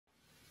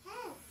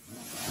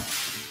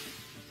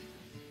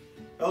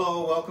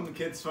Hello, welcome to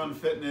Kids Fun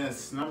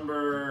Fitness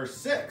number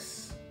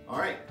 6. All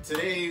right,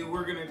 today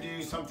we're gonna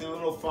do something a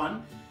little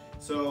fun.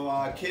 So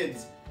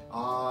kids,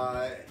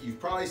 you've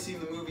probably seen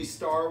the movie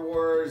Star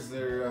Wars.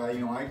 They're,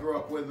 I grew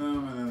up with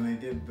them, and then they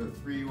did the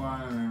 3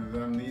 one, and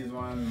then these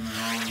ones, and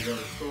then all these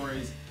other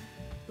stories.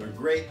 They're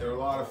great, they're a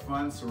lot of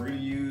fun, so we're gonna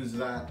use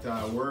that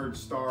word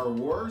Star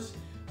Wars.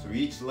 So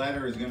each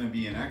letter is gonna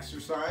be an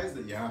exercise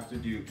that you have to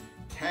do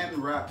 10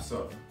 reps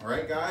of, all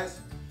right guys?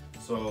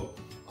 So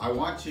I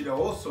want you to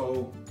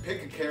also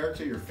pick a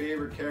character, your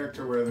favorite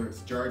character, whether it's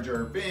Jar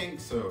Jar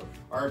Binks, so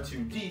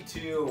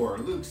R2-D2, or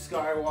Luke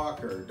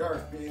Skywalker, or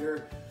Darth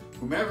Vader,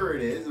 whomever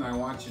it is, and I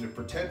want you to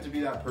pretend to be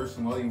that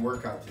person while you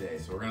work out today.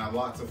 So we're gonna have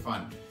lots of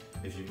fun.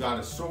 If you've got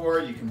a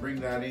sword, you can bring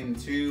that in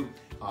too.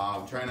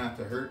 Try not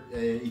to hurt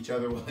each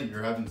other while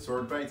you're having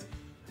sword fights.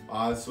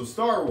 So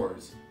Star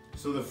Wars.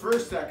 So the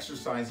first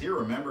exercise here,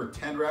 remember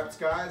 10 reps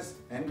guys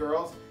and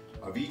girls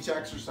of each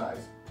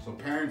exercise. So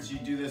parents, you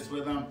do this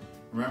with them.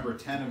 Remember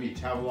 10 of each,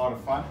 have a lot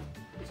of fun.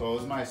 So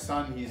this is my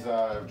son, he's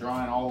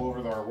drawing all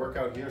over our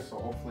workout here, so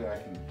hopefully I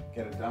can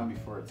get it done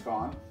before it's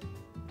gone.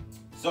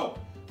 So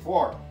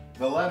for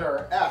the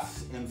letter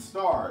S in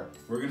star,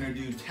 we're gonna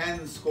do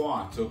 10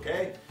 squats,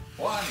 okay?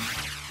 1,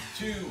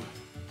 2,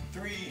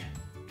 3,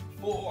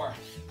 4,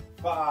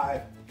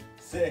 5,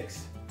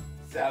 6,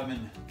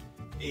 7,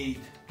 8,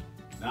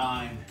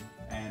 9,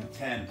 and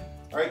 10.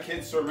 All right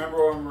kids, so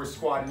remember when we're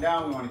squatting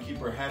down, we wanna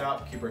keep our head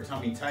up, keep our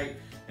tummy tight,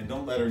 and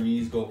don't let our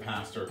knees go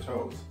past our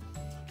toes.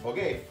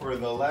 Okay, for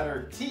the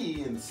letter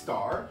T in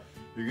star,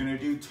 you're gonna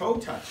do toe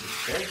touches,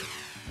 okay?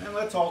 And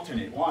let's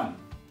alternate. 1,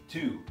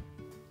 2,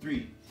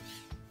 3,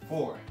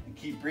 4, and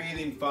keep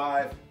breathing.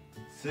 5,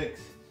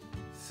 6,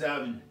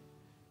 7,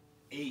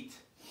 8,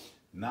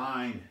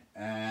 9,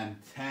 and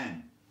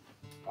 10.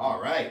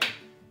 All right,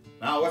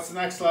 now what's the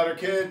next letter,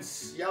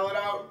 kids? Yell it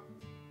out.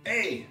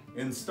 A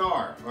in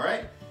star, all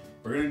right?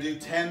 We're gonna do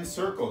 10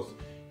 circles.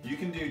 You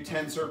can do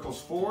 10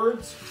 circles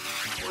forwards,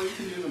 or you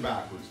can do them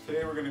backwards.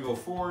 Today we're gonna go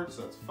forwards,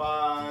 so that's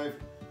 5,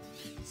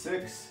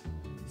 6,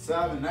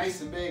 7,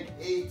 nice and big,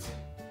 8,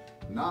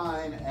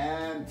 9,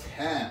 and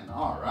 10.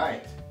 All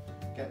right,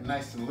 getting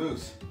nice and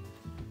loose.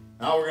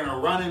 Now we're gonna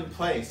run in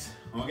place,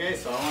 okay?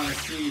 So I wanna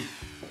see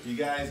you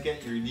guys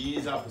get your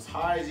knees up as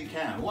high as you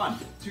can. 1,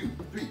 2,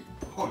 3,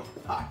 4,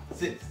 5,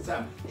 6,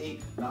 7,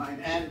 8, 9,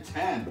 and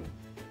 10.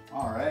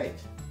 All right.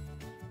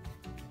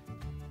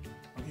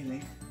 Okay,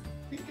 Link,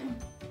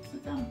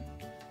 sit down.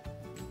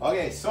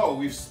 Okay, so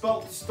we've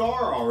spelt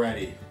star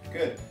already.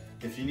 Good.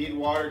 If you need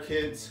water,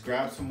 kids,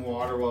 grab some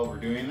water while we're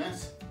doing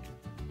this.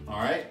 All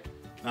right,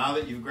 now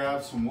that you've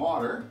grabbed some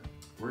water,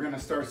 we're gonna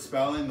start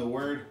spelling the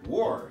word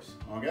wars,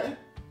 okay?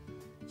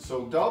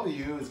 So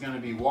W is gonna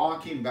be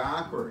walking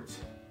backwards.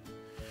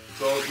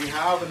 So if you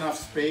have enough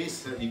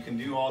space that you can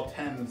do all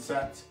 10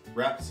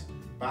 reps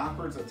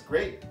backwards, that's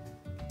great.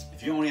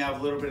 If you only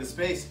have a little bit of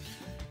space,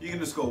 you can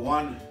just go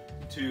 1,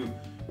 2,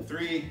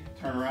 3,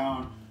 turn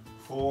around,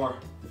 4,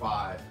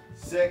 5,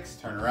 6,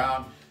 turn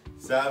around,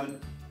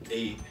 7,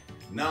 8,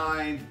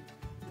 9,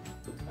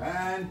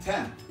 and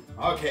 10.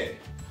 Okay,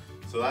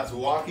 so that's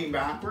walking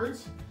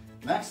backwards.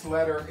 Next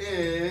letter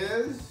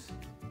is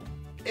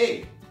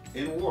A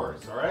in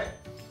wars, all right?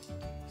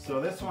 So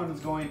this one is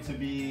going to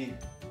be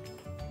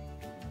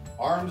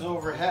arms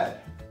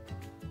overhead,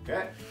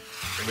 okay?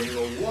 So we're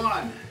gonna go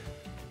 1,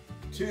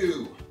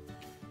 2,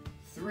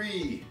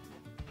 3,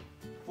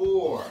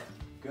 4,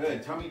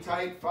 good, tummy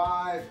tight,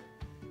 5,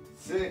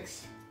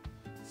 6,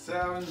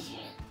 7,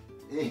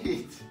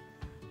 8,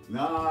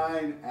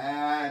 9,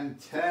 and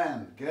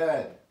 10,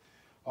 good.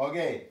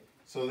 Okay,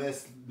 so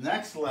this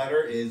next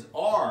letter is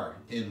R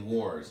in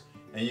wars,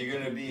 and you're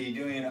gonna be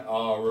doing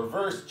a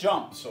reverse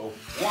jump. So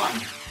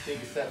 1,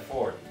 take a step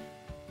forward,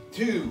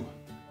 2,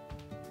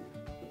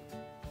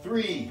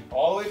 3,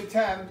 all the way to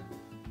 10,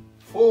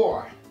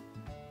 4,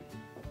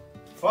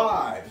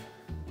 5,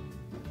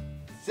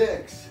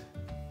 6,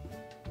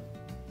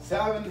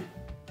 7,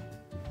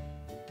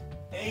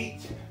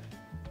 8,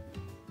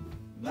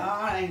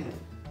 9,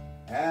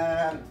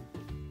 and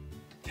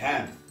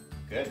 10.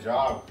 Good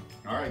job.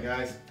 All right,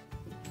 guys,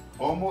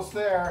 almost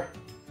there.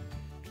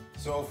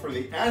 So for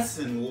the S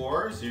in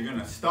wars, you're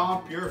gonna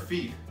stomp your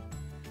feet.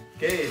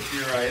 Okay, if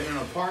you're in an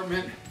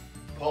apartment,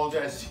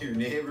 apologize to your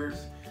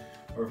neighbors,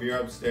 or if you're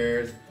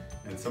upstairs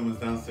and someone's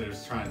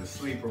downstairs trying to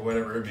sleep or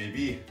whatever it may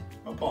be,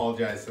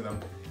 apologize to them.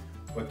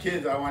 But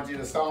kids, I want you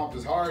to stomp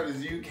as hard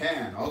as you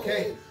can,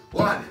 okay?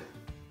 1,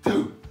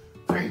 2,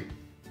 3,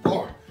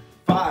 4,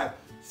 5,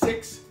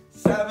 6,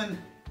 7,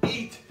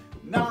 8,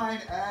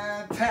 9,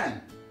 and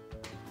 10.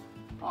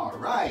 All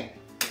right.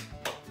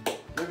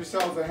 Give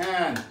yourselves a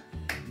hand.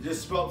 You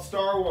just spelled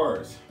Star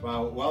Wars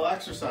while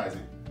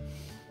exercising.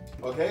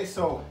 Okay,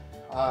 so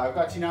I've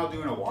got you now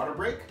doing a water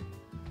break.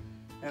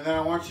 And then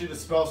I want you to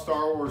spell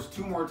Star Wars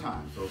 2 more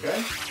times,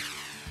 okay?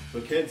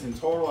 So kids, in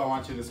total, I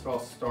want you to spell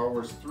Star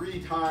Wars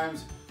 3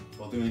 times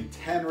while doing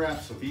 10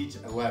 reps of each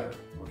letter,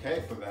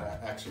 okay, for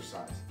that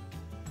exercise.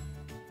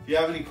 If you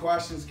have any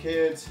questions,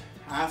 kids,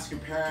 ask your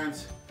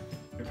parents.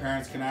 Your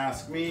parents can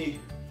ask me.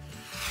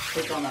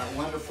 click on that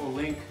wonderful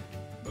link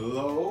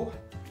below,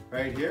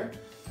 right here.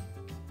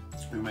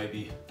 It might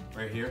be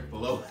right here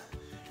below.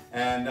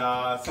 And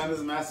send us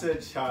a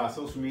message,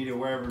 social media,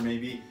 wherever it may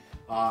be.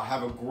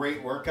 Have a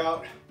great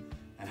workout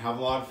and have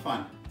a lot of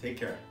fun. Take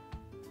care.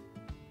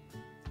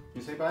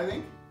 You say bye, I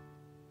think?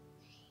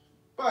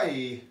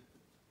 Bye.